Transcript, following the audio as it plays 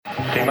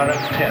T-minus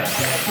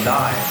 10,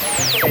 9,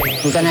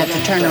 8. We're going to have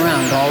to turn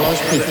around all those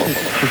people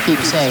who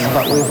keep saying,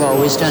 but we've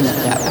always done it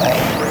that way.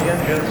 3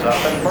 engines up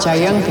and It's our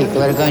young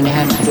people that are going to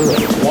have to do it.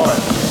 1,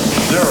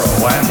 0,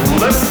 and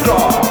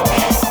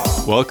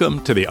liftoff!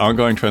 Welcome to The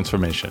Ongoing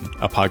Transformation,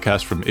 a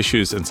podcast from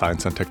Issues in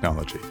Science and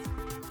Technology.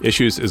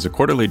 Issues is a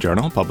quarterly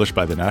journal published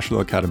by the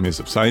National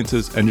Academies of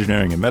Sciences,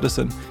 Engineering and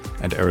Medicine,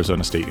 and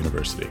Arizona State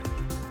University.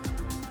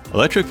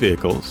 Electric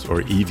vehicles,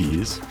 or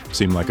EVs,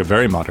 seem like a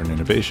very modern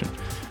innovation,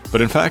 but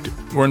in fact,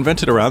 were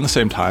invented around the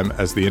same time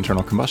as the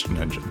internal combustion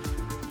engine.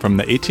 From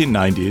the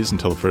 1890s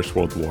until the First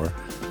World War,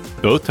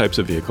 both types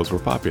of vehicles were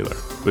popular,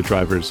 with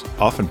drivers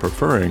often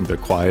preferring the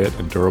quiet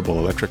and durable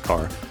electric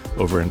car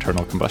over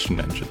internal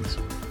combustion engines.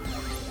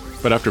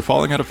 But after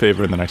falling out of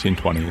favor in the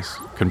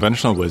 1920s,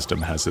 conventional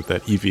wisdom has it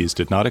that EVs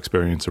did not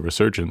experience a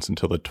resurgence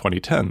until the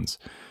 2010s,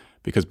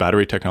 because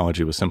battery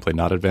technology was simply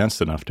not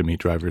advanced enough to meet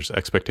drivers'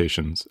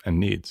 expectations and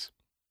needs.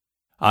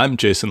 I'm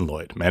Jason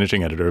Lloyd,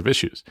 managing editor of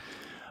Issues.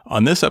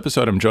 On this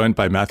episode, I'm joined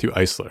by Matthew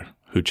Eisler,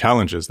 who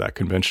challenges that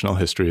conventional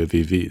history of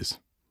EVs.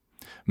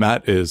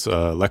 Matt is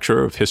a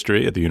lecturer of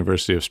history at the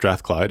University of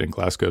Strathclyde in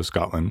Glasgow,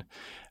 Scotland,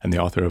 and the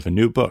author of a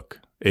new book,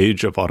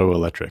 Age of Auto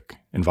Electric: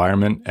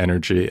 Environment,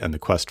 Energy, and the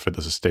Quest for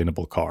the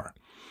Sustainable Car,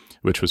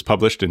 which was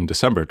published in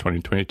December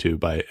 2022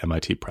 by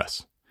MIT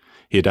Press.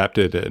 He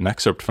adapted an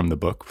excerpt from the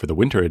book for the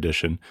winter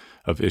edition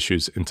of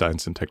Issues in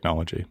Science and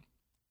Technology.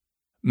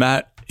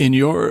 Matt, in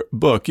your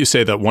book, you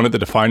say that one of the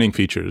defining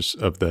features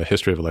of the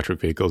history of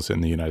electric vehicles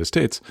in the United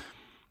States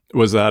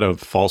was that of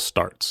false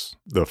starts,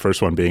 the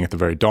first one being at the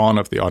very dawn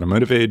of the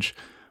automotive age,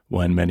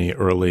 when many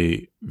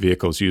early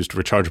vehicles used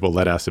rechargeable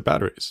lead-acid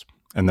batteries.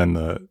 And then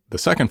the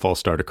second false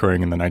start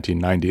occurring in the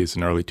 1990s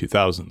and early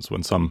 2000s,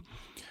 when some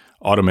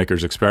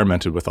automakers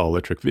experimented with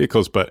all-electric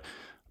vehicles, but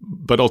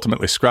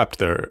ultimately scrapped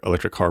their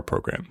electric car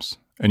programs.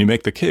 And you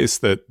make the case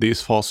that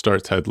these false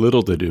starts had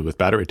little to do with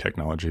battery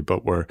technology,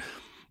 but were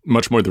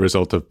much more the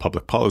result of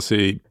public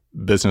policy,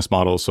 business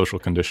models, social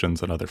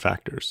conditions, and other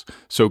factors.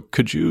 So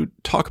could you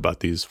talk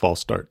about these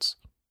false starts?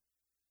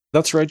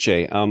 That's right,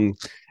 Jay.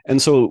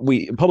 And so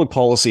public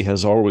policy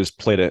has always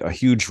played a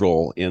huge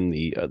role in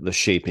the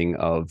shaping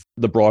of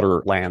the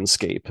broader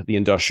landscape, the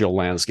industrial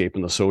landscape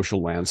and the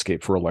social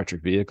landscape for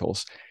electric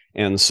vehicles.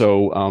 And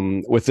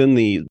so within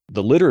the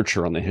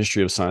literature on the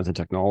history of science and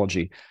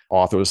technology,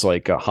 authors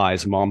like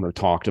Hayes Mommer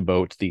talked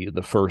about the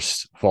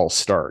first false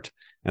start.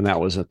 And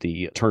that was at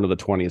the turn of the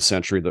 20th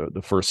century,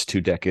 the first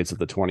 2 decades of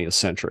the 20th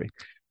century,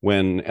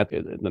 when at the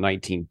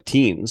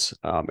 19-teens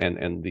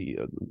and the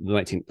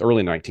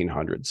early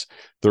 1900s,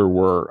 there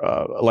were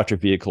electric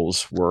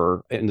vehicles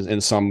were,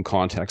 in some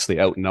contexts, they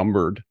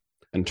outnumbered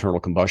internal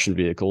combustion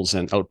vehicles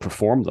and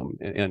outperformed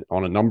them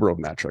on a number of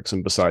metrics.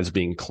 And besides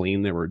being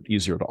clean, they were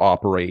easier to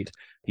operate,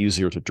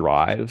 easier to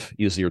drive,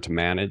 easier to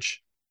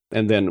manage.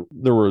 And then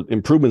there were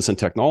improvements in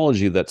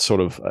technology that sort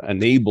of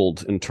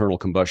enabled internal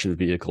combustion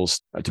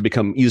vehicles to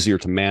become easier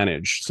to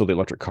manage. So the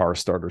electric car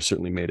starter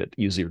certainly made it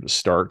easier to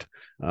start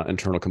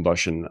internal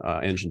combustion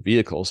engine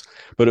vehicles.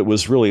 But it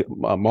was really,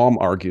 Mom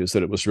argues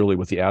that it was really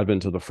with the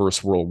advent of the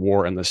First World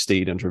War and the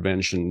state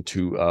intervention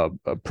to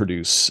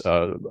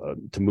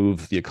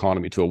move the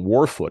economy to a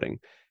war footing,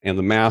 and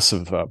the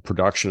massive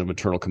production of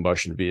internal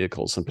combustion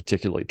vehicles, and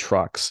particularly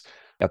trucks.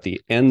 At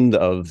the end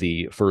of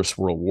the First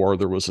World War,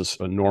 there was this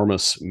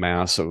enormous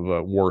mass of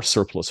war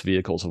surplus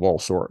vehicles of all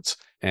sorts.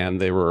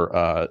 And they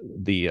were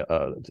the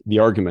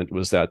argument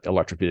was that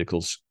electric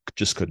vehicles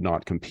just could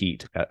not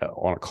compete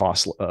on a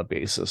cost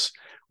basis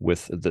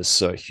with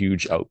this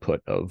huge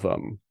output of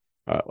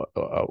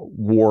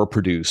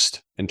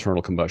war-produced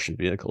internal combustion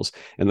vehicles.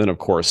 And then, of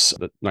course,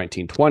 the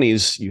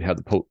 1920s, you had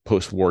the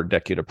post-war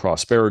decade of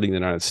prosperity in the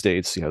United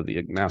States. You have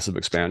the massive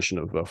expansion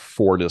of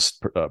Fordist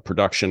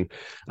production,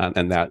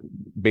 and that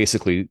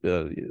basically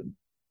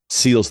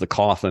seals the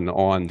coffin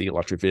on the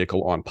electric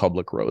vehicle on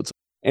public roads.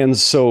 And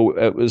so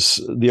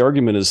the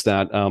argument is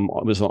that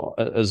it was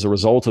as a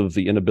result of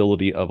the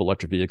inability of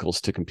electric vehicles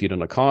to compete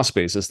on a cost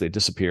basis, they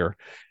disappear.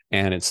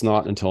 And it's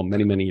not until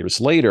many, many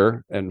years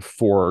later, and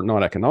for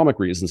not economic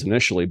reasons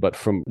initially, but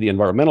from the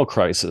environmental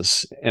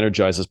crisis,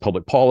 energizes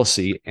public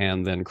policy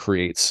and then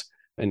creates,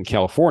 in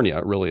California,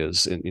 it really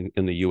is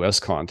in the US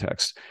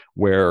context,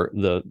 where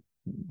the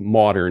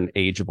modern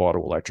age of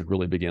auto electric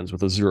really begins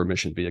with a zero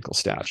emission vehicle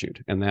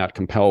statute. And that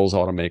compels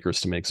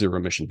automakers to make zero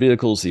emission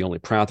vehicles. The only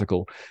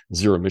practical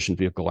zero emission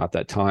vehicle at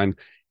that time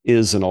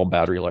is an all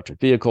battery electric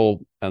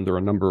vehicle. And there are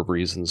a number of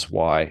reasons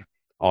why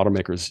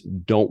automakers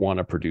don't want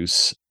to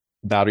produce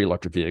battery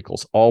electric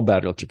vehicles, all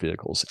battery electric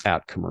vehicles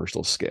at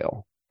commercial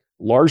scale.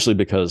 Largely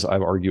because,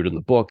 I've argued in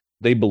the book,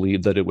 they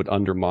believe that it would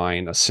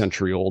undermine a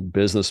century-old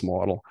business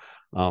model,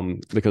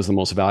 because the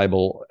most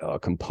valuable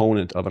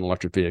component of an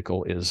electric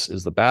vehicle is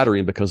the battery,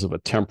 and because of a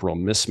temporal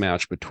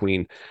mismatch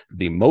between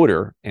the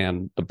motor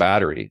and the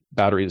battery.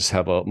 Batteries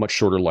have a much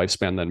shorter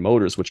lifespan than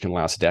motors, which can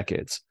last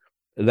decades.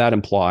 That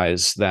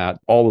implies that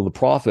all of the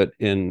profit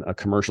in a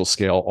commercial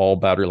scale, all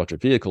battery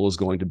electric vehicle is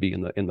going to be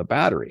in the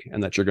battery,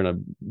 and that you're going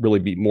to really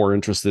be more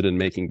interested in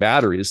making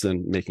batteries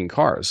than making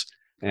cars.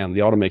 And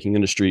the automaking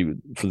industry,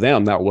 for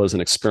them, that was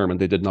an experiment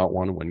they did not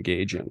want to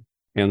engage in.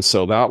 And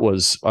so that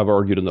was, I've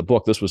argued in the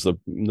book, this was the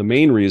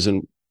main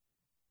reason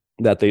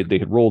that they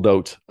had rolled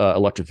out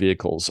electric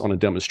vehicles on a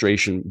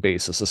demonstration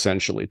basis,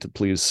 essentially to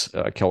please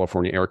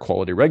California air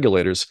quality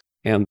regulators.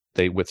 And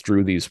they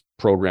withdrew these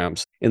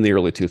programs in the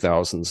early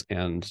 2000s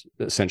and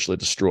essentially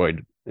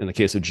destroyed, in the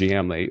case of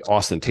GM, they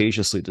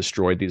ostentatiously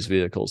destroyed these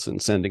vehicles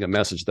and sending a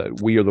message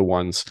that we are the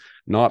ones,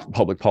 not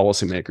public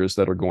policymakers,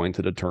 that are going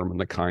to determine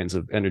the kinds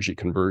of energy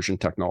conversion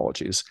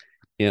technologies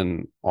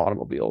in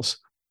automobiles.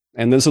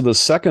 And then so the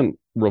second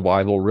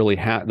revival really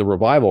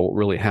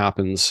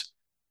happens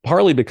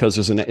partly because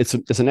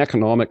it's an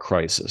economic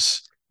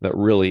crisis that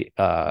really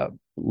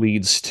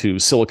leads to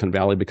Silicon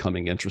Valley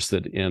becoming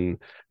interested in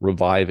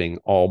reviving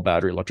all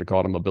battery electric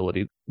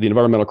automobility. The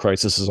environmental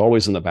crisis is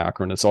always in the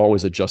background. It's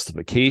always a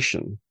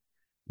justification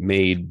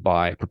made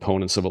by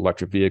proponents of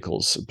electric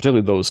vehicles,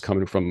 particularly those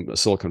coming from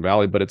Silicon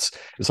Valley. But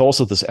it's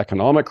also this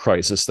economic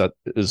crisis that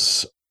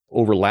is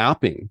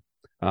overlapping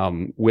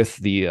with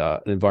the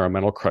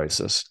environmental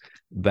crisis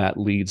that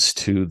leads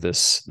to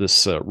this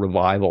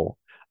revival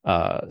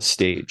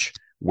stage,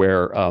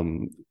 where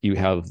you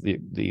have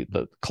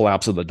the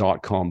collapse of the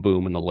dot-com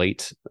boom in the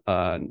late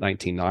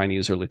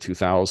 1990s, early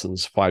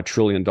 2000s. $5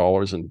 trillion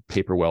in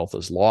paper wealth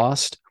is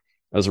lost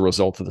as a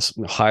result of this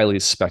highly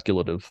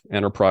speculative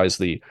enterprise.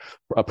 The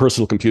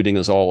personal computing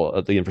is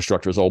all, the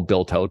infrastructure is all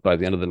built out by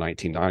the end of the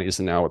 1990s,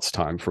 and now it's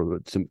time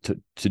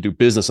to do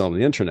business on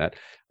the internet.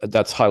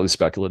 That's highly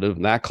speculative,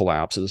 and that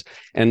collapses.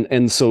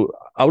 And so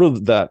out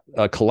of that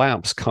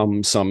collapse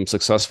come some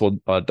successful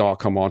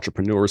dot-com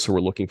entrepreneurs who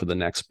are looking for the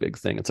next big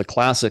thing. It's a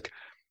classic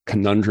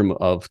conundrum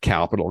of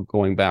capital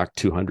going back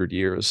 200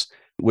 years.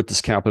 What does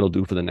capital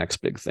do for the next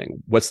big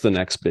thing? What's the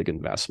next big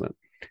investment?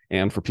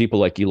 And for people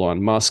like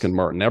Elon Musk and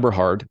Martin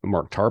Eberhard and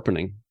Mark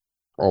Tarpenning,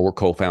 all were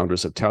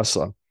co-founders of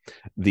Tesla,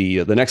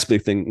 the next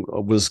big thing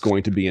was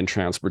going to be in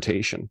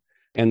transportation.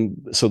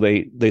 And so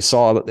they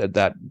saw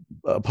that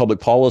public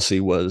policy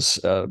was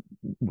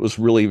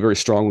really very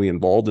strongly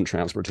involved in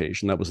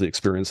transportation. That was the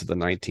experience of the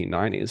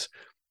 1990s.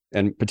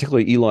 And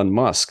particularly Elon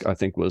Musk, I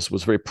think, was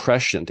very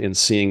prescient in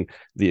seeing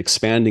the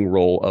expanding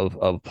role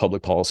of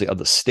public policy, of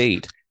the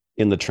state,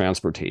 in the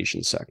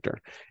transportation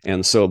sector.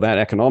 And so that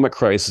economic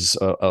crisis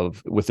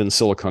within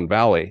Silicon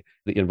Valley,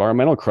 the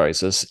environmental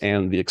crisis,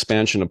 and the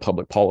expansion of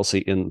public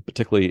policy,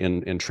 particularly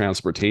in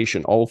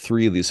transportation, all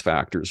three of these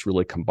factors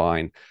really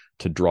combine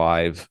to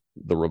drive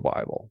the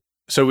revival.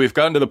 So we've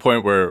gotten to the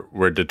point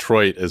where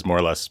Detroit is more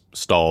or less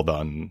stalled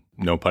on,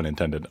 no pun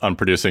intended, on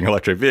producing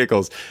electric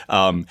vehicles.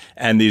 And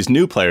these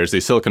new players,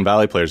 these Silicon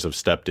Valley players, have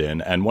stepped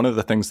in. And one of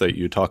the things that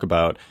you talk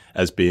about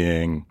as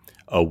being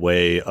a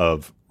way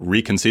of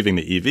reconceiving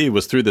the EV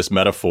was through this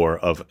metaphor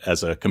of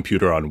as a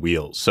computer on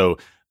wheels. So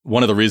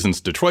one of the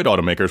reasons Detroit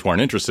automakers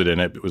weren't interested in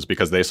it was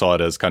because they saw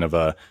it as kind of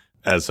a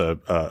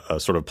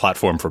sort of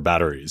platform for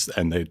batteries,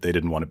 and they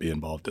didn't want to be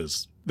involved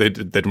they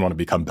didn't want to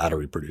become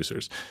battery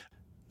producers.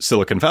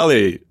 Silicon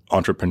Valley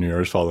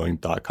entrepreneurs following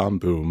dot-com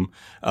boom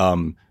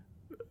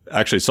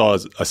actually saw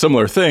a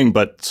similar thing,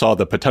 but saw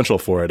the potential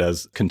for it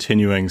as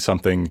continuing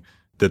something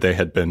that they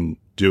had been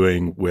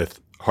doing with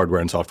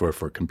hardware and software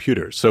for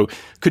computers. So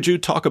could you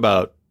talk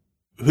about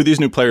who these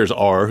new players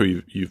are,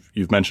 who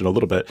you've mentioned a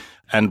little bit,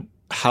 and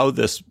how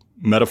this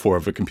metaphor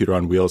of a computer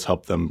on wheels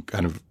helped them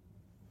kind of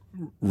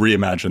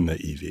reimagine the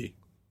EV?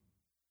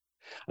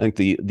 I think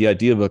the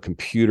idea of a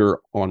computer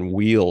on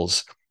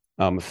wheels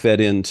fed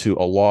into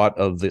a lot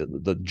of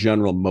the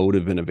general mode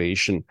of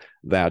innovation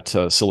that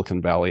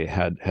Silicon Valley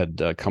had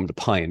come to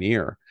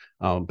pioneer,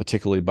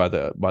 particularly by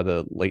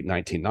the late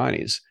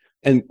 1990s.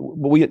 And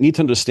what we need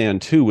to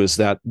understand too is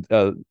that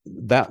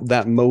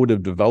that mode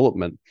of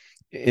development,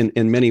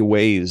 in many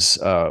ways,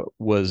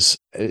 was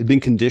being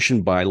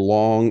conditioned by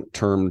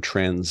long-term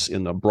trends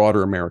in the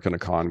broader American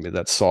economy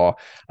that saw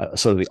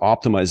sort of the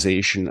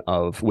optimization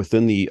of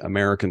within the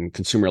American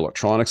consumer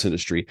electronics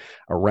industry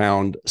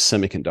around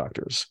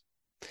semiconductors,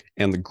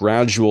 and the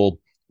gradual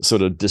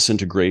sort of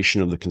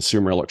disintegration of the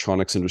consumer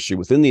electronics industry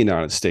within the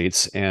United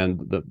States, and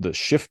the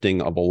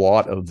shifting of a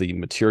lot of the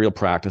material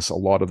practice, a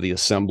lot of the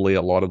assembly,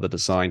 a lot of the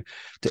design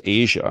to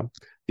Asia.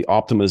 The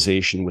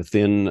optimization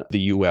within the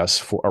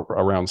U.S.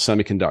 around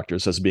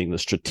semiconductors as being the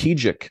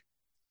strategic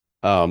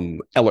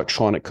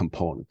electronic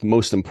component, the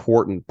most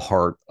important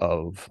part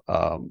of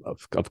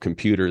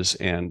computers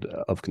and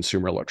of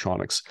consumer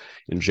electronics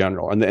in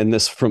general. And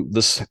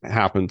this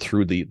happened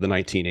through the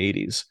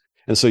 1980s.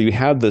 And so you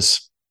had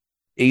this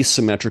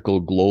asymmetrical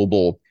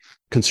global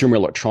consumer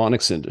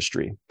electronics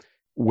industry,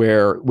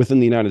 where within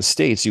the United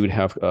States you would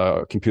have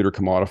computer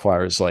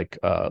commodifiers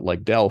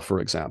like Dell, for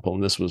example,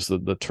 and this was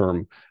the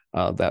term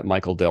that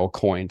Michael Dell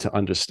coined to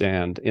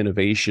understand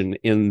innovation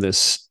in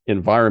this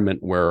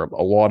environment where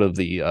a lot of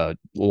the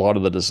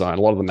design,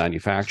 a lot of the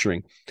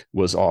manufacturing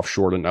was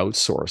offshored and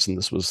outsourced. And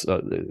this was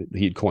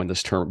he'd coined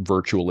this term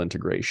virtual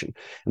integration.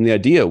 And the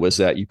idea was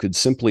that you could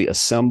simply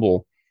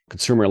assemble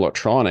consumer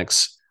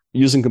electronics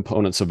using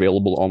components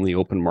available on the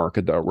open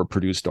market that were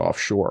produced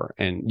offshore.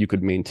 And you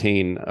could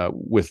maintain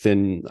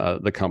within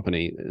the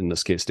company, in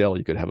this case Dell,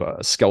 you could have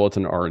a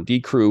skeleton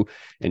R&D crew,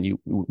 and you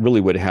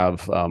really would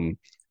have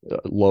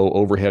low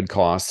overhead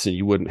costs, and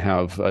you wouldn't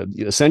have,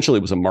 essentially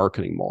it was a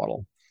marketing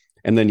model.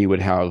 And then you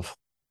would have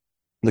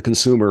the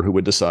consumer who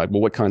would decide,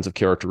 well, what kinds of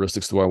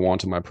characteristics do I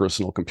want in my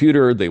personal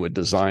computer? They would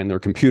design their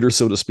computer,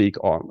 so to speak,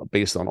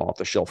 based on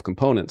off-the-shelf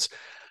components.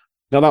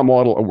 Now, that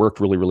model worked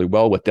really, really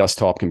well with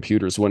desktop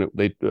computers. When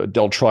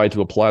Dell tried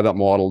to apply that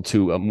model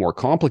to more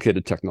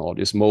complicated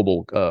technologies,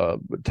 mobile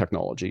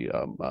technology,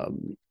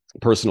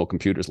 personal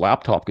computers,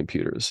 laptop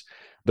computers,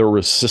 there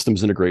were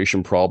systems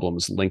integration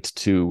problems linked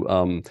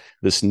to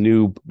this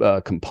new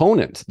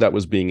component that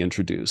was being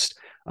introduced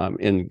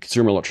in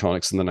consumer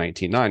electronics in the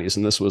 1990s.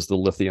 And this was the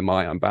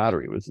lithium-ion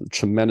battery, with a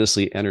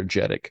tremendously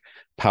energetic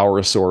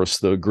power source,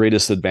 the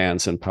greatest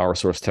advance in power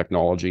source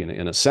technology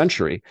in a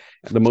century,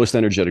 the most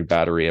energetic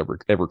battery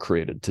ever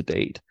created to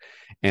date.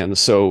 And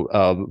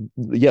so,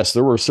 yes,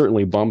 there were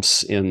certainly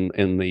bumps in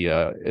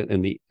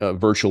the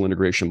virtual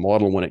integration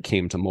model when it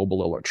came to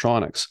mobile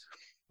electronics.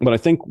 But I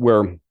think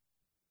where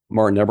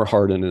Martin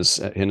Eberhard and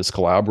his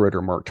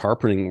collaborator Mark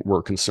Tarpenning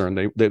were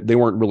concerned, they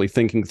weren't really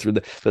thinking through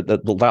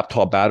the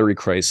laptop battery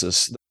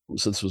crisis.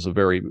 So this was a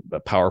very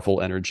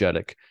powerful,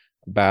 energetic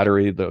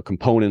battery. The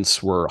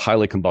components were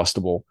highly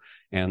combustible,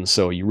 and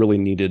so you really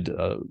needed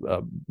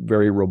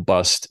very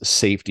robust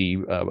safety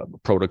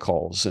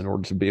protocols in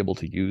order to be able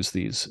to use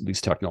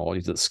these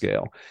technologies at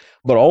scale.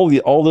 But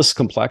all this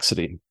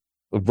complexity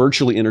of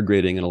virtually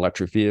integrating an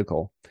electric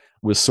vehicle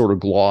was sort of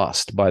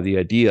glossed by the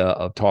idea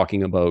of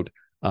talking about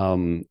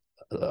the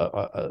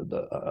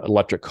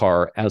electric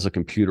car as a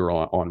computer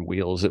on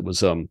wheels. It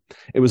was a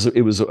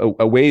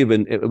way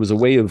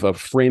of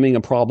framing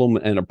a problem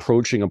and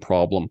approaching a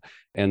problem,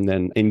 and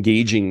then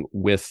engaging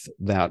with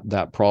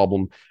that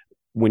problem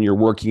when you're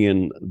working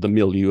in the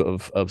milieu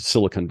of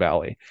Silicon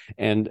Valley.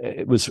 And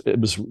it was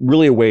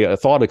really a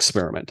thought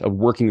experiment of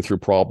working through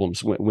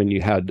problems when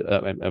you had,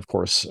 of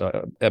course,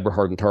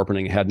 Eberhard and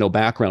Tarpenning had no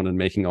background in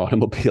making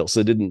automobiles.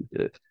 They didn't.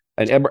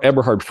 And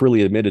Eberhard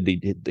freely admitted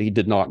he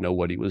did not know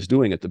what he was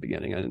doing at the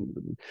beginning,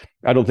 and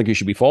I don't think he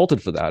should be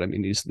faulted for that. I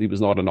mean, he was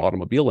not an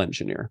automobile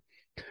engineer.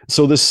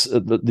 So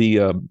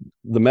the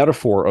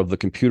metaphor of the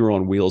computer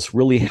on wheels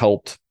really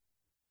helped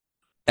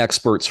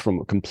experts from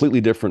a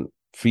completely different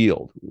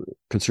field,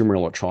 consumer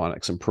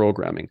electronics and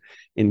programming,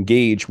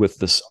 engage with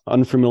this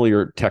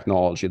unfamiliar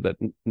technology that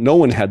no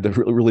one had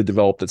really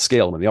developed at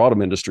scale. I mean, the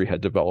auto industry had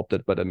developed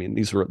it, but I mean,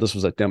 this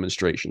was at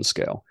demonstration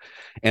scale,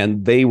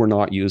 and they were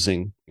not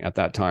using at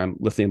that time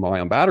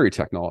lithium-ion battery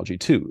technology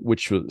too,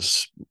 which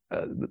was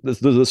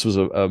this was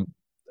a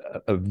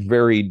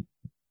very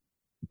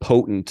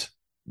potent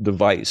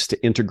device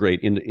to integrate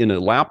into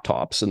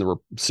laptops, and there were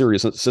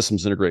serious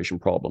systems integration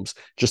problems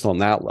just on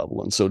that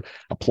level. And so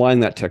applying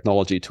that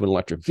technology to an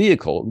electric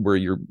vehicle where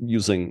you're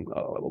using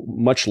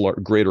much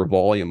greater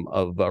volume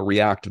of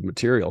reactive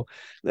material,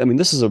 I mean,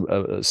 this is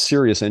a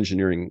serious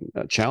engineering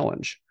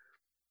challenge.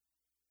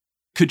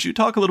 Could you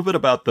talk a little bit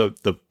about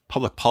the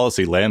public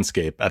policy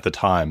landscape at the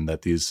time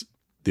that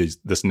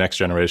this next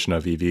generation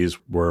of EVs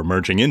were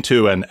emerging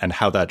into, and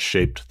how that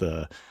shaped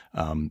the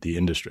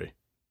industry?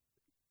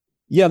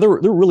 Yeah, there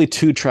were really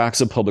two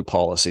tracks of public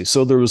policy.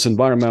 So there was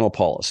environmental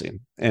policy,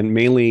 and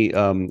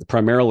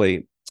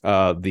primarily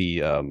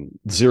the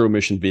zero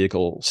emission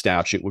vehicle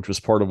statute, which was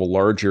part of a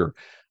larger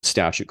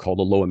statute called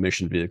the low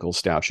emission vehicle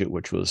statute,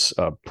 which was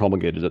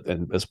promulgated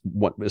as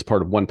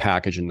part of one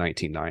package in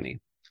 1990.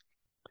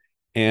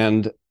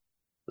 And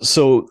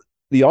so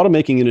the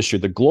automaking industry,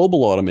 the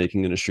global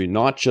automaking industry,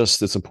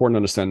 it's important to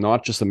understand,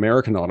 not just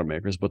American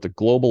automakers, but the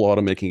global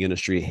automaking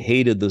industry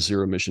hated the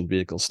zero emission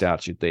vehicle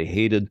statute. They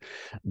hated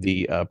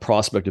the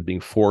prospect of being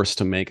forced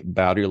to make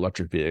battery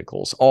electric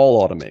vehicles,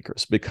 all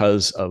automakers,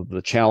 because of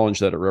the challenge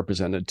that it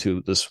represented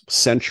to this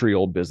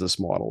century-old business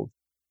model.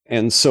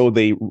 And so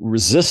they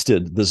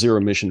resisted the zero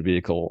emission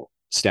vehicle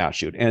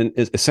statute, and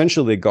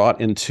essentially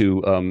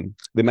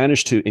they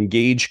managed to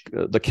engage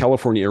the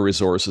California Air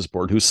Resources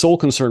Board, whose sole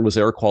concern was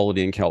air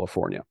quality in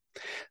California.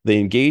 They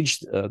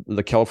engaged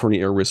the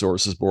California Air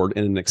Resources Board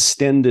in an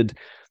extended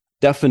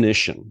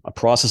definition, a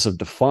process of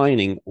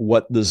defining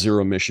what the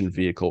zero emission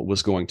vehicle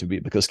was going to be,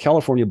 because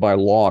California by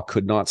law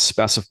could not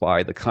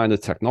specify the kind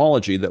of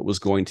technology that was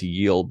going to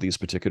yield these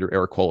particular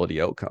air quality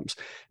outcomes.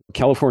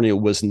 California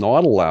was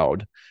not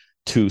allowed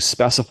to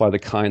specify the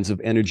kinds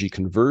of energy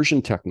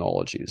conversion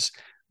technologies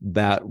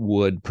that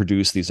would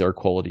produce these air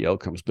quality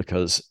outcomes,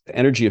 because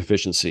energy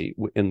efficiency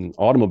in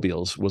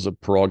automobiles was a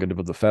prerogative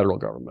of the federal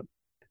government.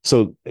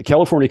 So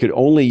California could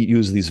only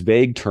use these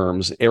vague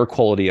terms, air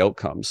quality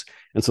outcomes.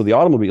 And so the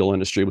automobile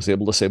industry was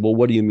able to say, well,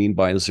 what do you mean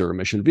by a zero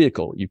emission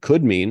vehicle? You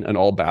could mean an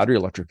all battery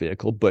electric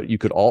vehicle, but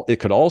it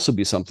could also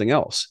be something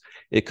else.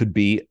 It could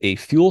be a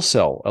fuel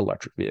cell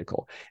electric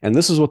vehicle. And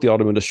this is what the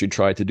auto industry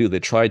tried to do. They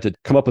tried to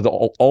come up with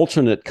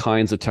alternate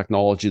kinds of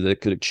technology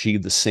that could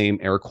achieve the same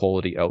air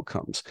quality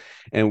outcomes.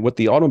 And what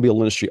the automobile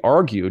industry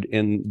argued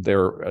in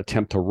their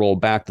attempt to roll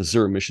back the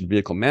zero emission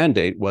vehicle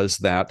mandate was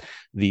that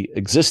the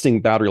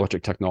existing battery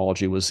electric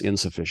technology was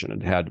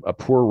insufficient. It had a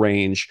poor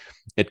range.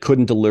 It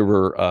couldn't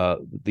deliver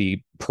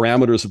the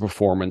parameters of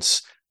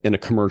performance in a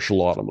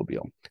commercial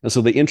automobile. And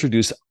so they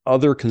introduced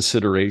other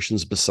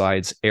considerations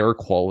besides air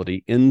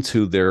quality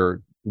into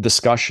their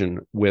discussion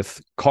with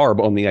CARB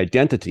on the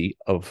identity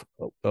of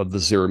the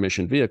zero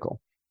emission vehicle.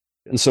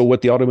 And so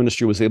what the auto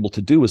industry was able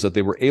to do is that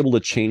they were able to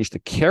change the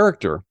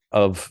character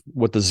of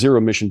what the zero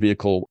emission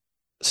vehicle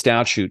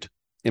statute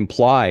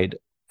implied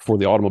for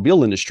the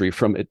automobile industry,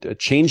 from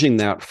changing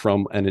that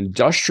from an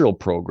industrial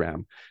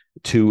program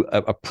to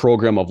a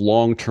program of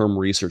long-term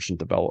research and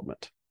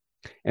development.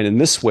 And in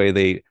this way,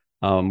 they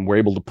were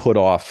able to put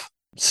off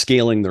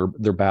scaling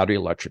their battery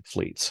electric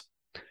fleets,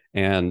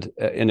 and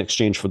in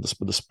exchange for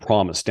this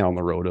promise down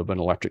the road of an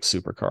electric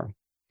supercar.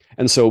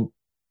 And so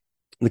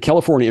the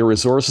California Air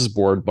Resources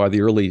Board, by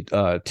the early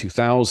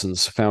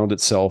 2000s, found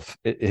itself,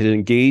 it had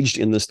engaged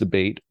in this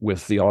debate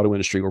with the auto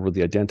industry over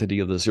the identity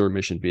of the zero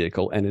emission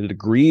vehicle, and it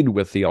agreed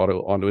with the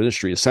auto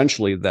industry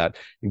essentially that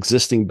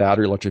existing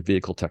battery electric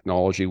vehicle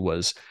technology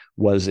was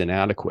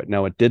inadequate.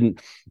 Now, it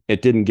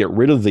didn't get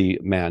rid of the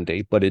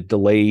mandate, but it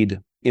delayed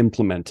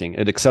implementing.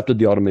 It accepted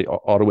the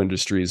auto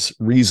industry's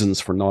reasons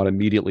for not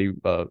immediately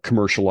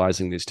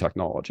commercializing these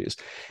technologies.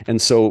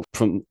 And so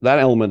from that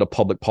element of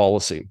public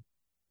policy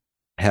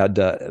had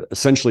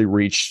essentially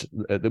reached,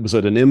 it was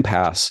at an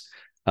impasse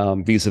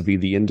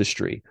vis-a-vis the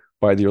industry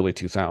by the early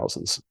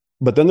 2000s.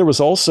 But then there was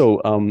also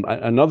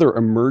another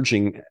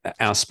emerging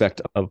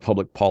aspect of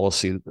public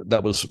policy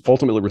that was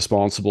ultimately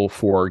responsible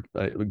for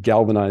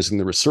galvanizing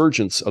the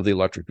resurgence of the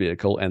electric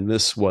vehicle, and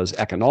this was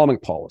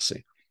economic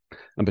policy.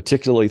 And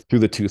particularly through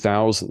the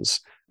 2000s,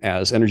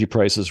 as energy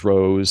prices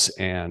rose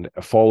and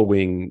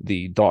following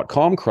the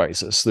dot-com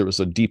crisis, there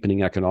was a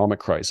deepening economic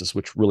crisis,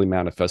 which really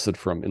manifested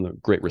in the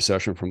Great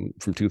Recession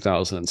from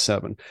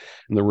 2007.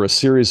 And there were a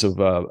series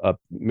of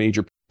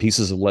major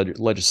pieces of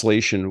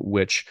legislation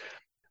which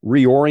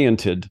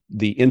reoriented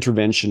the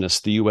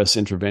U.S.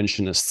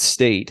 interventionist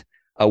state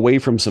away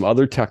from some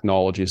other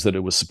technologies that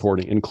it was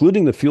supporting,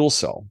 including the fuel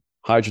cell,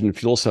 hydrogen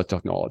fuel cell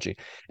technology.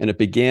 And it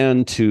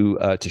began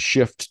to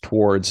shift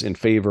towards in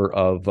favor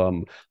of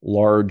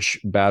large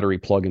battery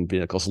plug-in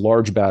vehicles,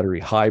 large battery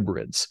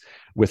hybrids,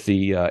 with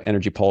the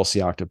Energy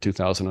Policy Act of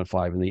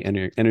 2005 and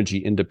the Energy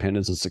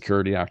Independence and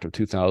Security Act of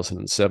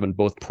 2007,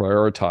 both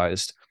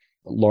prioritized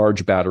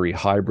large battery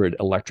hybrid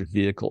electric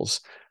vehicles.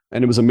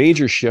 And it was a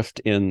major shift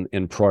in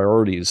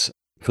priorities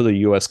for the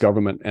U.S.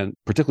 government, and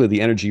particularly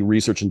the energy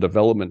research and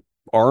development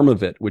arm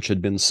of it, which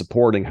had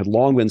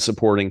long been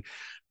supporting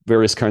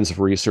various kinds of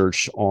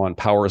research on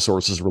power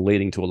sources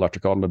relating to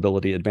electric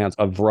automobility,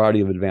 a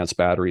variety of advanced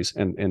batteries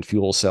and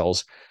fuel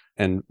cells.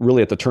 And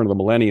really at the turn of the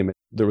millennium,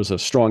 there was a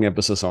strong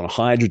emphasis on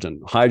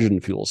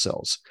hydrogen fuel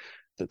cells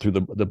through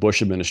the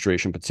Bush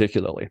administration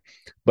particularly.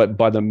 But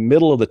by the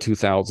middle of the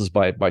 2000s,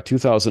 by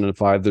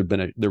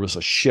 2005, there was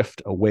a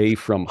shift away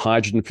from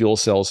hydrogen fuel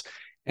cells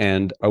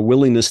and a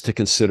willingness to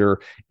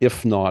consider,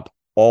 if not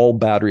all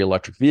battery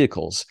electric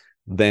vehicles,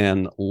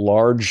 then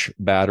large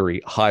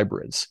battery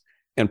hybrids.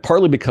 And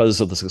partly because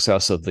of the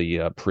success of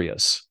the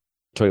Prius,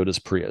 Toyota's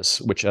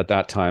Prius, which at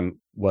that time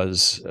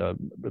was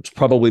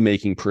probably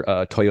making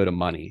Toyota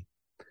money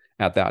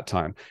at that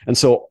time. And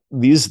so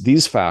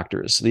these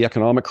factors, the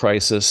economic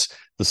crisis,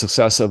 the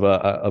success of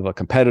a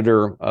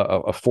competitor,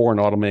 a foreign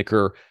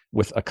automaker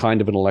with a kind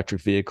of an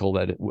electric vehicle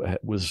that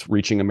was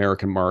reaching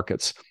American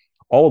markets,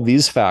 all of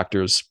these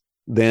factors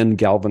then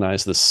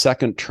galvanized the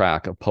second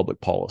track of public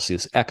policy,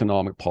 is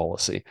economic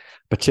policy,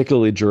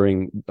 particularly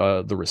during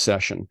the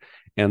recession,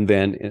 and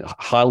then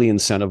highly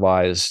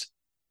incentivized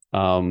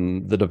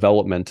the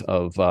development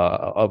of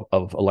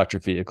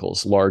electric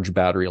vehicles, large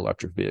battery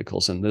electric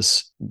vehicles. And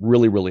this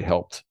really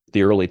helped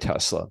the early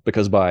Tesla,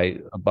 because by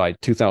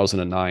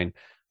 2009,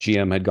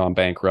 GM had gone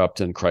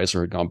bankrupt and Chrysler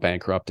had gone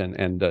bankrupt,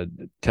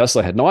 and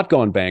Tesla had not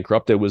gone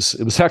bankrupt. It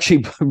was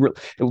actually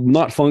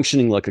not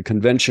functioning like a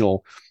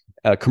conventional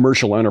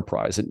commercial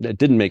enterprise. It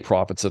didn't make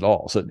profits at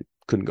all, so it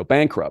couldn't go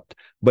bankrupt,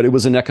 but it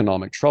was in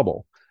economic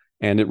trouble.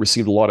 And it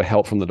received a lot of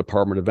help from the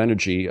Department of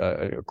Energy,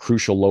 a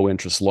crucial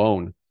low-interest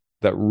loan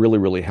that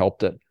really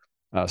helped it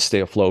stay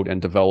afloat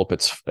and develop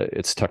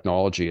its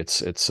technology,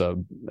 its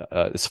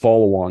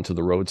follow-on to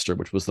the Roadster,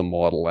 which was the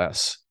Model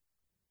S.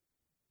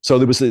 So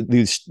there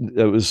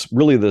was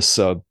really this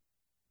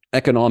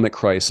economic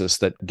crisis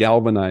that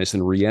galvanized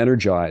and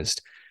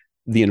re-energized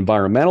the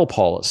environmental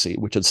policy,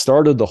 which had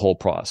started the whole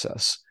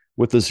process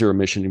with the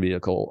zero-emission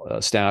vehicle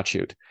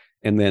statute,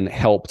 and then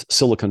helped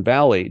Silicon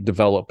Valley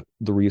develop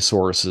the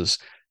resources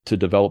to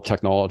develop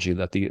technology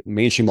that the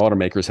mainstream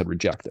automakers had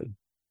rejected.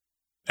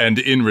 And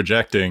in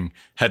rejecting,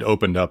 had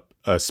opened up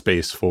a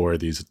space for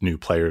these new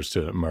players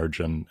to emerge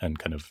and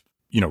kind of,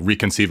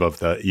 reconceive of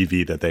the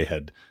EV that they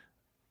had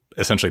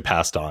essentially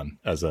passed on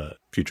as a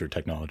future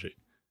technology.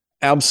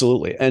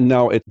 Absolutely. And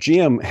now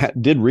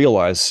GM did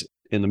realize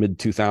in the mid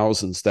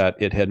 2000s that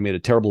it had made a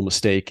terrible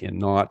mistake in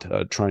not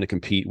trying to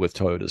compete with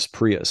Toyota's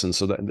Prius. And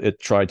so that it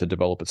tried to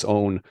develop its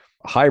own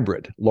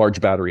hybrid,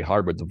 large battery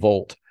hybrid, the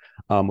Volt,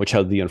 which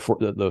had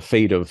the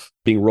fate of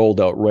being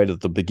rolled out right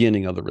at the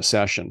beginning of the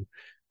recession.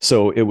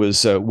 So it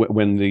was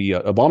when the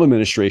Obama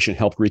administration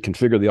helped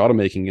reconfigure the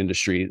automaking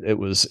industry,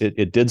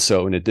 it did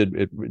so, and it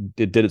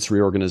did its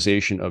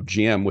reorganization of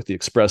GM with the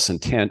express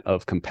intent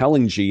of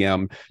compelling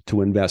GM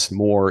to invest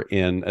more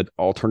in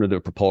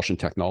alternative propulsion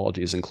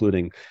technologies,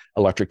 including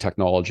electric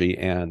technology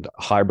and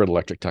hybrid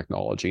electric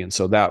technology. And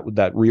so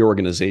that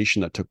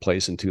reorganization that took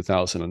place in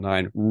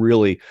 2009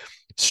 really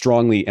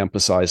strongly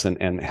emphasized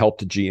and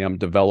helped GM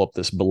develop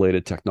this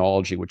belated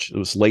technology, which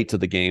was late to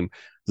the game,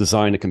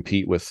 designed to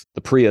compete with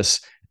the Prius,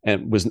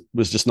 and was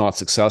just not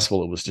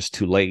successful. It was just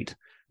too late.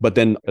 But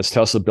then as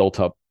Tesla built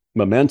up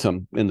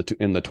momentum in the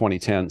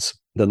 2010s,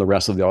 then the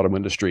rest of the auto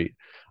industry,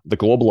 the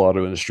global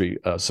auto industry,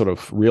 sort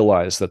of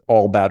realized that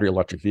all battery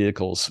electric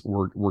vehicles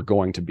were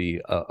going to be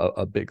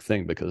a big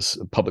thing,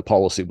 because public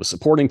policy was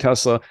supporting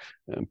Tesla,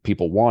 and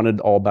people wanted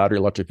all battery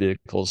electric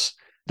vehicles.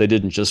 They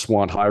didn't just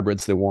want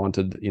hybrids; they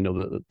wanted,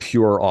 the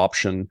pure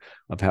option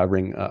of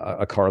having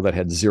a car that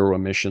had zero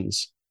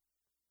emissions.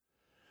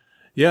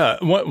 Yeah,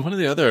 one of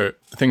the other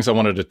things I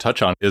wanted to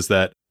touch on is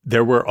that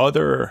there were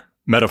other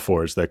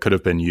metaphors that could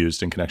have been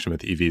used in connection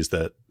with EVs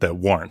that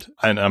weren't.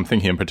 And I'm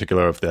thinking in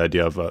particular of the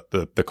idea of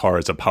the car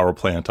as a power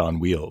plant on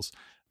wheels,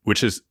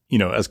 which is,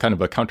 as kind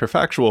of a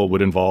counterfactual,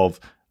 would involve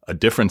a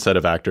different set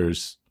of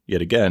actors,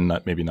 yet again,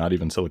 maybe not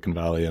even Silicon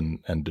Valley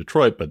and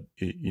Detroit, but,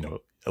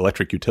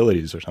 electric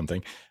utilities or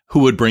something, who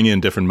would bring in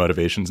different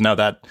motivations. Now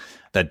that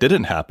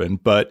didn't happen,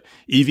 but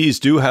EVs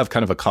do have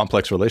kind of a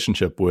complex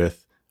relationship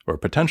with, or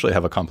potentially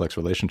have a complex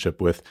relationship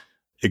with,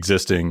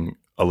 existing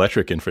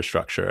electric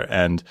infrastructure.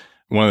 And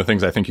one of the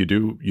things I think you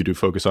do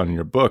focus on in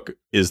your book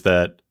is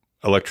that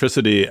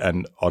electricity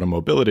and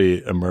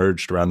automobility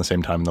emerged around the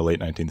same time in the late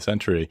 19th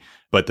century,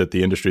 but that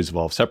the industries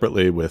evolved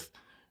separately with,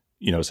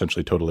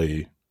 essentially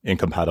totally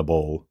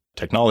incompatible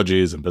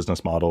technologies and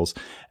business models.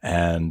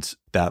 And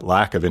that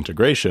lack of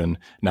integration,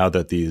 now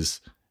that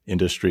these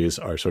industries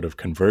are sort of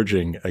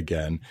converging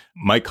again,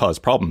 might cause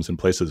problems in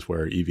places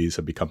where EVs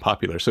have become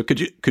popular. So could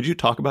you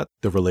talk about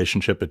the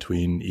relationship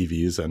between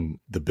EVs and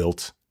the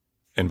built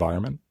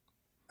environment?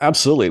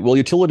 Absolutely. Well,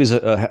 utilities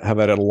have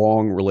had a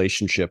long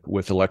relationship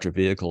with electric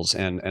vehicles,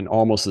 and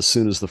almost as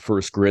soon as the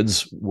first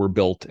grids were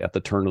built at the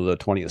turn of the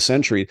 20th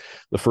century,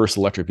 the first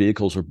electric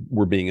vehicles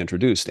were being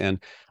introduced.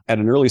 And at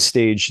an early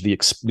stage,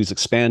 these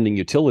expanding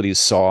utilities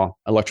saw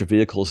electric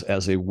vehicles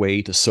as a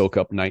way to soak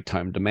up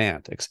nighttime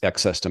demand,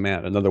 excess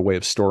demand, another way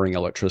of storing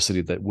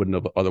electricity that wouldn't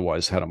have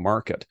otherwise had a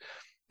market.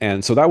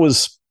 And so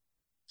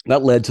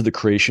that led to the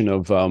creation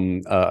of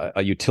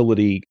a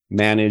utility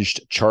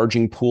managed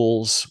charging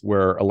pools,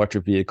 where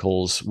electric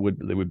vehicles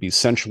would be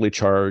centrally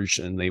charged,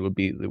 and they would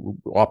be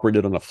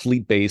operated on a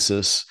fleet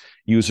basis.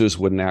 Users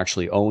wouldn't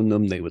actually own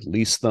them; they would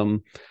lease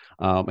them,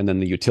 and then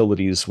the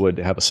utilities would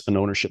have an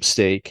ownership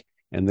stake.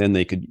 And then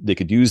they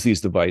could use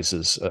these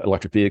devices,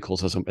 electric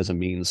vehicles, as a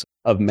means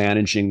of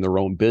managing their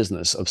own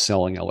business of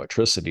selling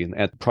electricity.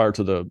 And prior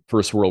to the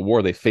First World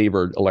War, they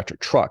favored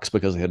electric trucks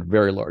because they had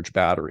very large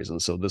batteries. And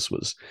so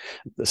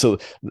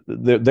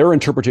their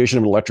interpretation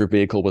of an electric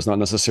vehicle was not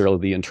necessarily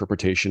the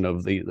interpretation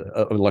of an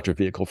electric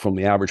vehicle from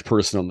the average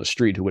person on the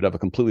street, who would have a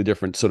completely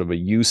different sort of a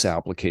use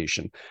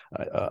application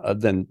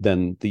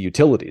than the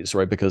utilities,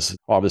 right? Because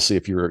obviously,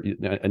 if you're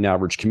an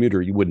average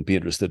commuter, you wouldn't be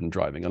interested in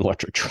driving an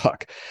electric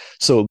truck.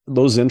 So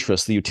those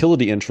interests, the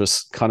utility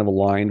interests, kind of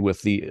aligned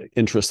with the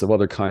interests of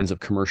other kinds of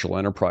commercial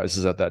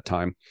enterprises at that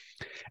time.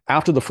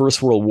 After the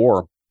First World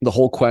War, the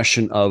whole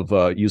question of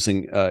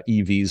using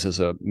EVs as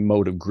a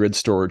mode of grid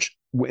storage,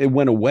 it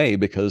went away,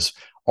 because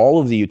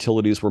all of the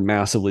utilities were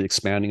massively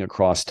expanding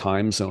across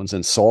time zones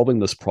and solving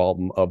this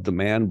problem of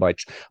demand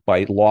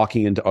by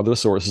locking into other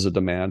sources of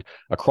demand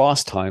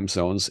across time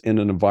zones in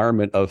an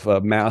environment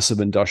of massive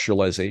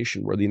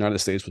industrialization, where the United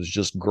States was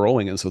just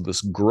growing. And so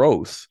this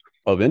growth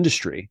of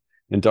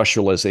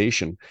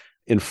industrialization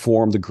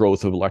informed the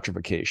growth of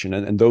electrification.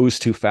 And those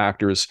two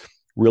factors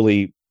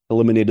really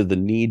eliminated the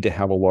need to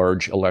have a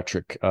large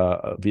electric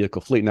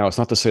vehicle fleet. Now, it's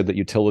not to say that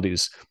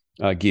utilities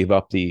gave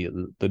up the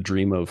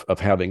dream of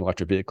having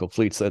electric vehicle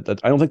fleets. That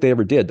I don't think they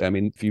ever did. I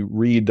mean, if you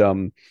read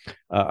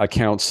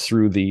accounts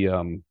through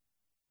the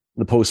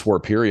post-war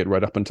period,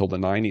 right up until the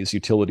 90s,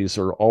 utilities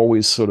are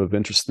always sort of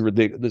interested.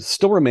 They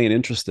still remain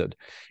interested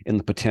in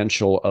the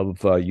potential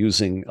of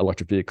using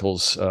electric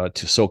vehicles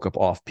to soak up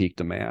off-peak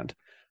demand.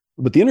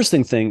 But the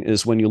interesting thing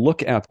is, when you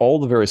look at all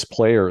the various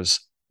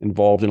players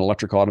involved in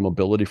electric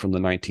automobility from the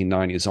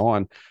 1990s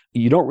on,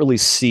 you don't really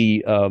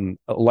see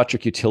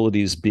electric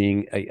utilities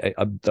being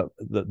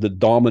the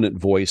dominant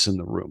voice in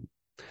the room.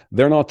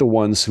 They're not the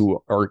ones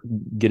who are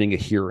getting a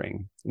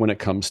hearing. when it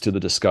comes to the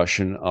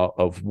discussion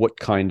of what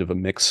kind of a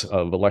mix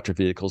of electric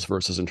vehicles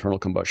versus internal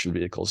combustion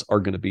vehicles are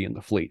going to be in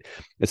the fleet.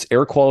 It's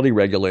air quality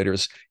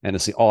regulators and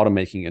it's the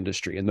automaking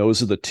industry. And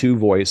those are the two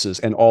voices,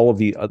 and all of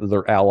the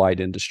other allied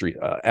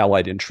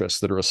interests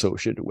that are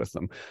associated with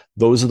them.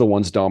 Those are the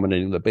ones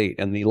dominating the debate.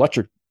 And the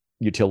electric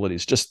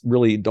utilities just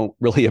don't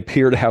really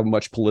appear to have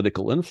much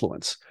political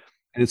influence.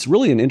 And it's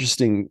really an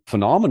interesting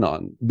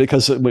phenomenon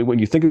because when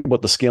you think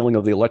about the scaling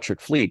of the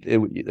electric fleet,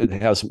 it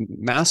has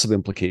massive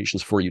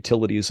implications for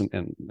utilities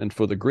and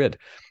for the grid.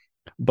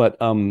 But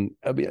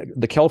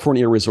the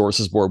California Air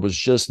Resources Board was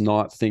just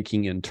not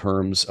thinking in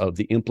terms of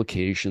the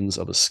implications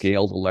of a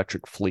scaled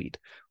electric fleet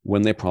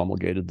when they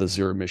promulgated the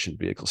zero emission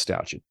vehicle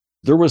statute.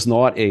 There was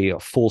not a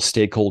full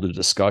stakeholder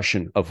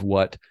discussion of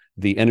what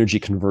the energy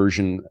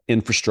conversion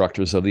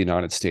infrastructures of the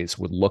United States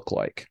would look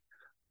like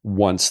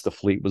once the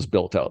fleet was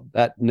built out.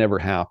 That never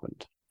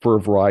happened for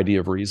a variety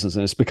of reasons.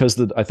 And it's because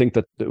I think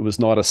that it was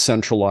not a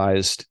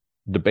centralized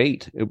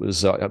debate. It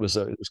was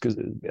because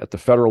at the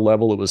federal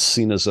level, it was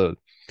seen as a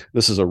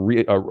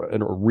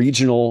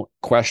regional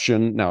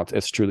question. Now,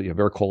 it's true that you have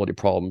air quality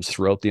problems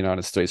throughout the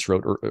United States,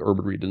 throughout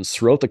urban regions,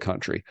 throughout the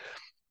country,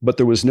 but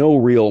there was no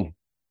real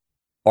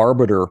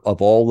arbiter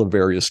of all the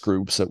various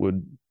groups that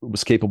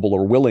was capable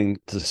or willing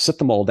to sit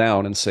them all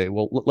down and say,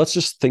 well, let's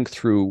just think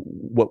through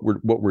what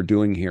we're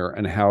doing here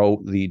and how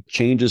the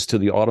changes to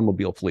the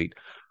automobile fleet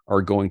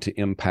are going to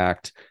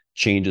impact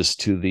changes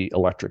to the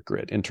electric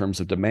grid in terms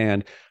of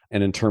demand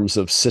and in terms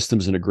of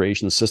systems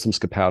integration, systems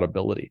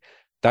compatibility.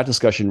 That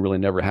discussion really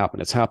never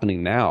happened. It's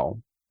happening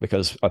now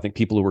because I think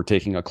people who are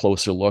taking a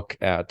closer look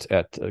at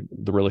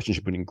the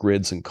relationship between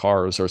grids and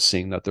cars are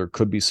seeing that there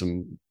could be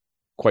some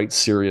quite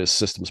serious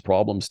systems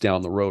problems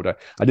down the road.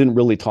 I didn't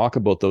really talk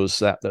about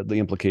the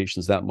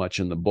implications that much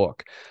in the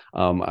book,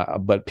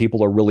 but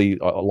people are really,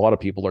 a lot of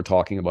people are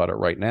talking about it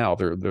right now.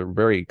 They're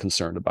very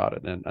concerned about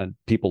it, and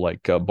people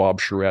like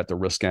Bob Charette, the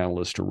risk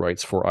analyst who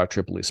writes for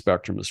IEEE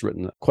Spectrum, has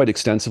written quite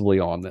extensively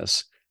on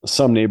this.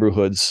 Some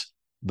neighborhoods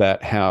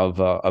that have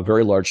a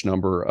very large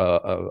number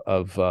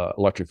of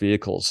electric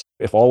vehicles,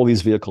 if all of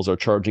these vehicles are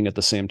charging at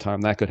the same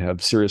time, that could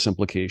have serious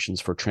implications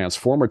for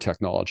transformer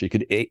technology. It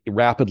could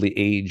rapidly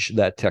age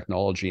that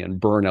technology and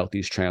burn out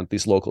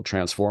these local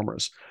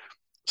transformers.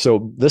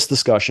 So this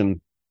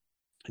discussion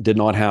did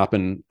not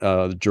happen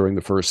during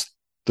the first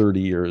 30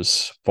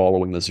 years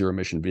following the zero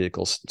emission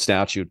vehicles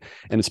statute,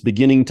 and it's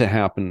beginning to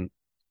happen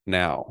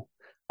now.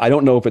 I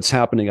don't know if it's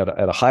happening at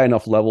a high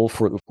enough level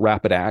for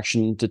rapid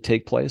action to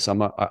take place.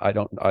 I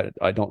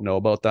don't know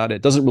about that.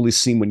 It doesn't really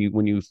seem when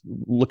you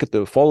look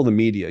at follow the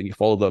media and you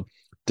follow the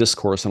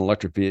discourse on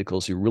electric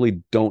vehicles, you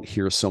really don't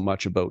hear so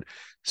much about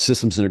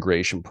systems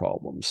integration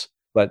problems.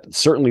 But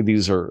certainly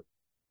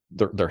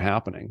they're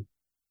happening.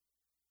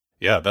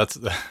 Yeah,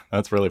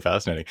 that's really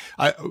fascinating.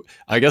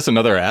 I guess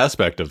another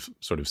aspect of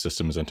sort of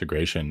systems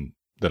integration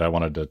that I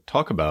wanted to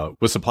talk about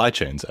was supply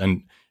chains.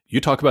 And you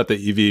talk about the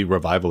EV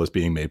revival as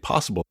being made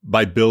possible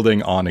by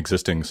building on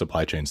existing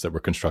supply chains that were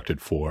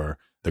constructed for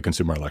the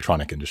consumer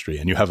electronic industry.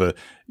 And you have a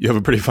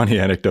pretty funny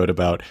anecdote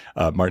about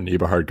Martin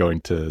Eberhard going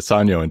to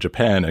Sanyo in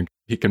Japan, and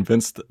he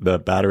convinced the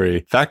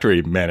battery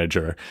factory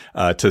manager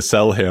to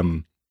sell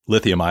him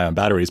lithium-ion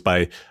batteries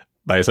by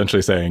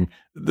essentially saying,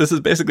 this is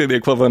basically the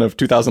equivalent of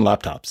 2,000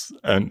 laptops,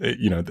 and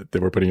that they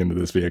were putting into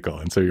this vehicle.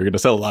 And so you're going to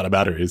sell a lot of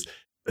batteries.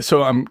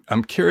 So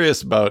I'm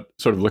curious about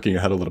sort of looking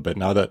ahead a little bit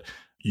now that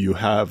you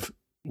have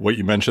what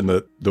you mentioned,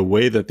 the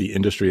way that the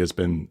industry has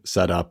been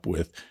set up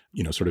with,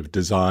 sort of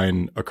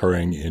design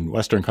occurring in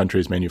Western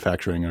countries,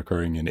 manufacturing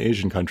occurring in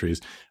Asian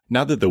countries.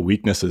 Now that the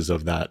weaknesses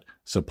of that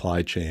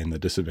supply chain, the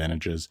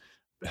disadvantages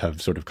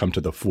have sort of come to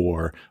the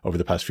fore over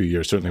the past few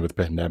years, certainly with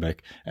the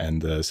pandemic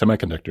and the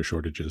semiconductor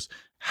shortages,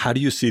 how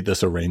do you see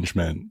this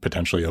arrangement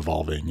potentially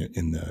evolving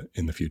in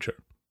the future?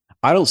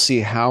 I don't see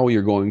how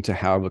you're going to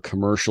have a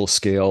commercial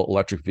scale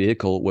electric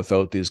vehicle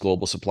without these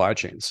global supply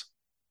chains.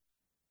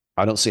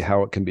 I don't see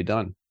how it can be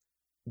done.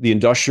 The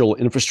industrial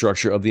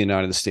infrastructure of the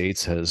United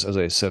States has, as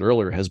I said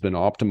earlier, has been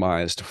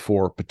optimized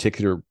for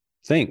particular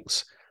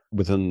things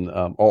within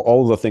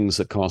all of the things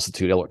that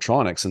constitute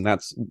electronics. And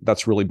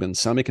that's really been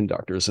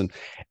semiconductors, and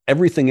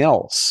everything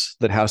else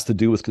that has to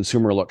do with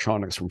consumer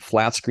electronics, from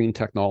flat screen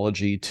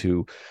technology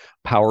to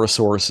power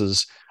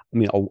sources. I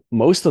mean,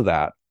 most of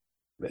that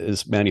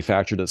is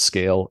manufactured at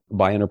scale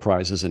by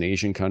enterprises in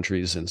Asian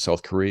countries, in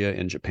South Korea,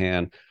 in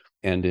Japan,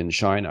 and in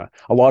China.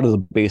 A lot of the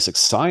basic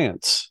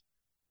science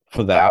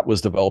for that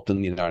was developed in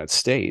the United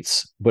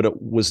States, but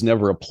it was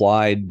never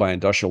applied by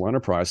industrial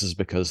enterprises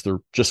because there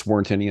just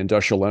weren't any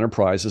industrial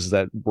enterprises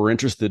that were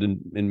interested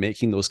in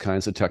making those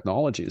kinds of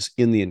technologies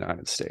in the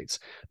United States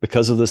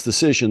because of this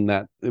decision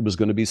that it was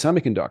going to be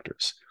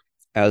semiconductors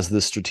as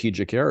the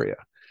strategic area,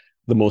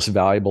 the most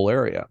valuable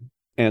area.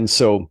 And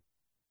so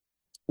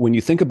when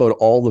you think about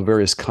all the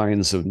various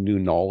kinds of new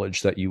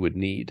knowledge that you would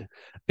need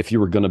if you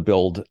were going to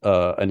build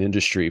an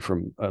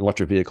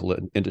electric vehicle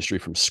industry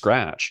from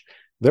scratch,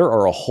 there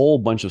are a whole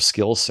bunch of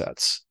skill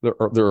sets. There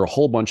are a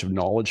whole bunch of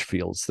knowledge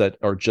fields that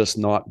are just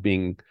not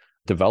being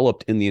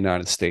developed in the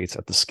United States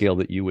at the scale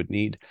that you would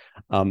need.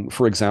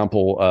 For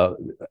example,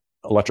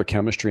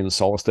 electrochemistry and the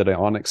solid-state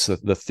ionics,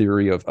 the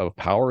theory of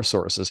power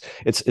sources,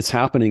 it's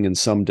happening in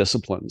some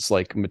disciplines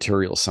like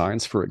material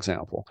science, for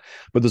example.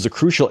 But there's a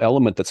crucial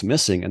element that's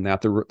missing, in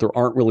that there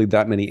aren't really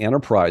that many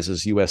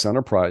enterprises, U.S.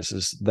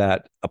 enterprises,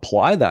 that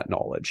apply that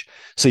knowledge.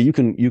 So you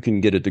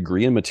can get a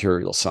degree in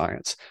material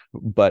science,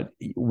 but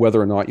whether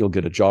or not you'll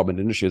get a job in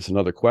industry, it's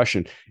another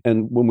question.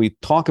 And when we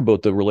talk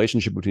about the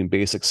relationship between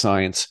basic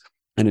science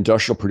and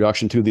industrial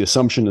production too, the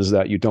assumption is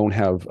that you don't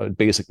have a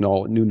basic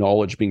new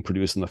knowledge being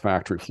produced in the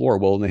factory floor.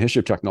 Well, in the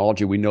history of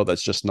technology, we know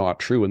that's just not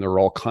true. And there are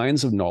all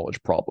kinds of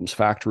knowledge problems.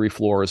 Factory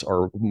floors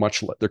are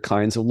they're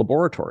kinds of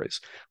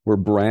laboratories where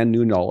brand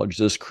new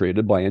knowledge is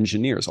created by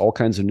engineers. All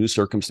kinds of new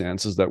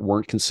circumstances that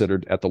weren't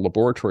considered at the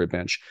laboratory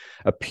bench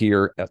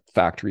appear at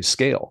factory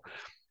scale.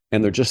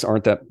 And there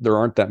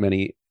aren't that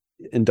many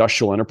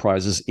industrial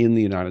enterprises in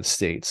the United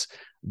States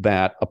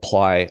that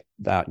apply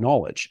that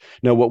knowledge.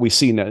 Now, what we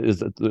see now is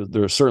that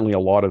there are certainly a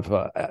lot of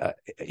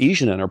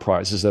Asian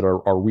enterprises that are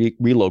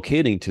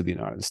relocating to the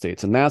United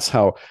States, and that's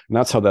how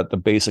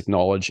the basic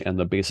knowledge and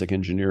the basic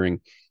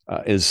engineering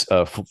is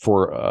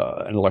for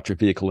an electric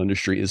vehicle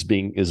industry is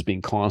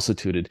being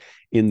constituted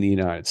in the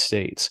United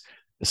States.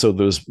 So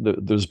there's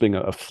been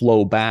a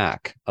flow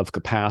back of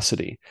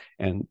capacity,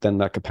 and then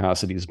that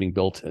capacity is being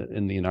built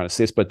in the United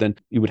States. But then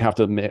you would have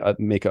to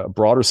make a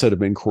broader set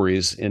of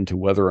inquiries into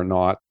whether or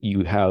not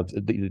you have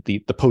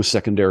the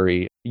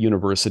post-secondary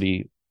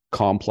university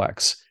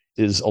complex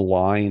is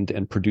aligned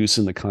and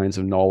producing the kinds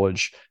of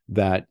knowledge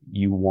that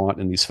you want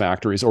in these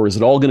factories, or is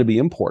it all going to be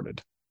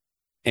imported?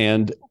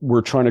 And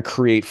we're trying to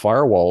create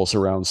firewalls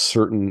around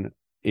certain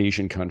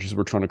Asian countries.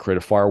 We're trying to create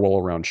a firewall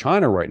around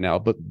China right now,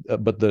 but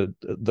the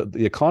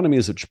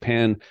economies of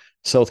Japan,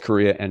 South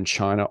Korea, and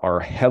China are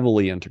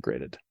heavily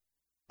integrated.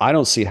 I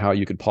don't see how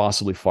you could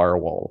possibly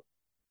firewall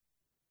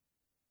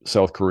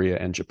South Korea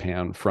and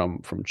Japan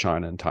from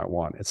China and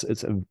Taiwan.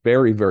 It's a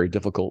very, very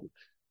difficult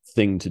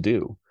thing to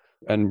do,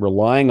 and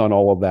relying on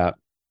all of that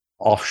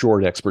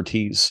offshore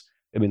expertise.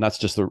 I mean, that's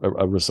just a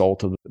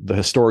result of the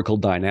historical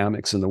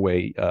dynamics and the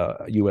way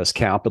U.S.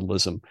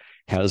 capitalism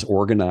has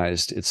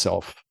organized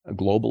itself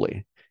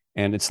globally.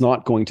 And it's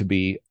not going to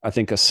be, I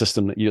think, a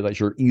system that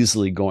you're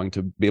easily going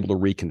to be able to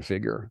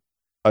reconfigure.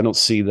 I don't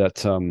see that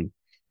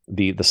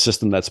the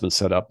system that's been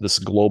set up, this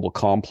global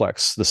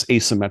complex, this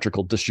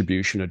asymmetrical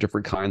distribution of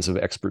different kinds of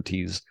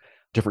expertise,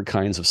 different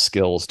kinds of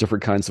skills,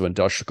 different kinds of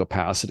industrial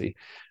capacity,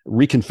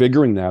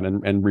 reconfiguring that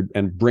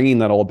and bringing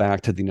that all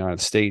back to the United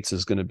States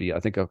is going to be, I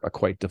think, a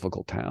quite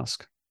difficult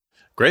task.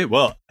 Great.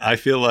 Well, I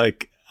feel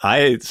like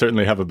I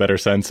certainly have a better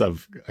sense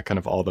of kind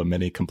of all the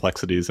many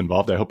complexities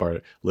involved. I hope our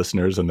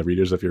listeners and the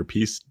readers of your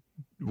piece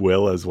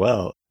will as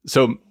well.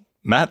 So,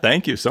 Matt,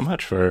 thank you so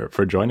much for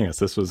joining us.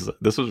 This was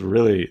a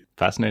really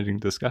fascinating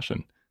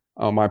discussion.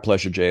 Oh, my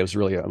pleasure, Jay. It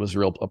was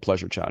a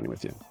pleasure chatting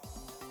with you.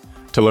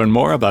 To learn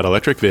more about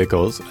electric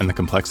vehicles and the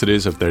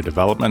complexities of their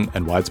development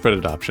and widespread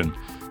adoption,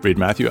 read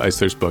Matthew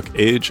Eisler's book,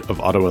 Age of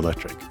Auto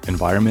Electric: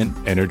 Environment,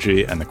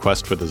 Energy, and the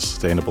Quest for the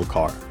Sustainable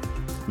Car.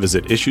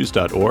 Visit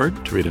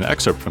issues.org to read an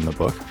excerpt from the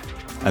book,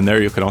 and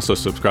there you can also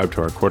subscribe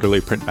to our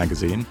quarterly print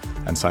magazine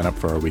and sign up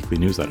for our weekly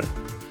newsletter.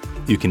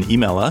 You can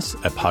email us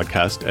at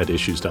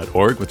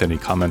podcast@issues.org with any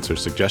comments or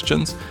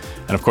suggestions.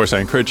 And of course, I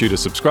encourage you to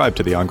subscribe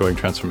to The Ongoing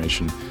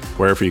Transformation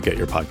wherever you get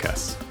your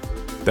podcasts.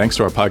 Thanks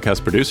to our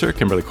podcast producer,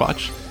 Kimberly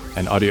Quach,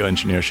 and audio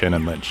engineer,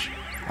 Shannon Lynch.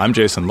 I'm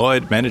Jason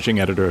Lloyd,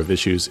 managing editor of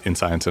Issues in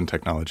Science and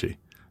Technology.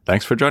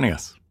 Thanks for joining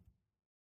us.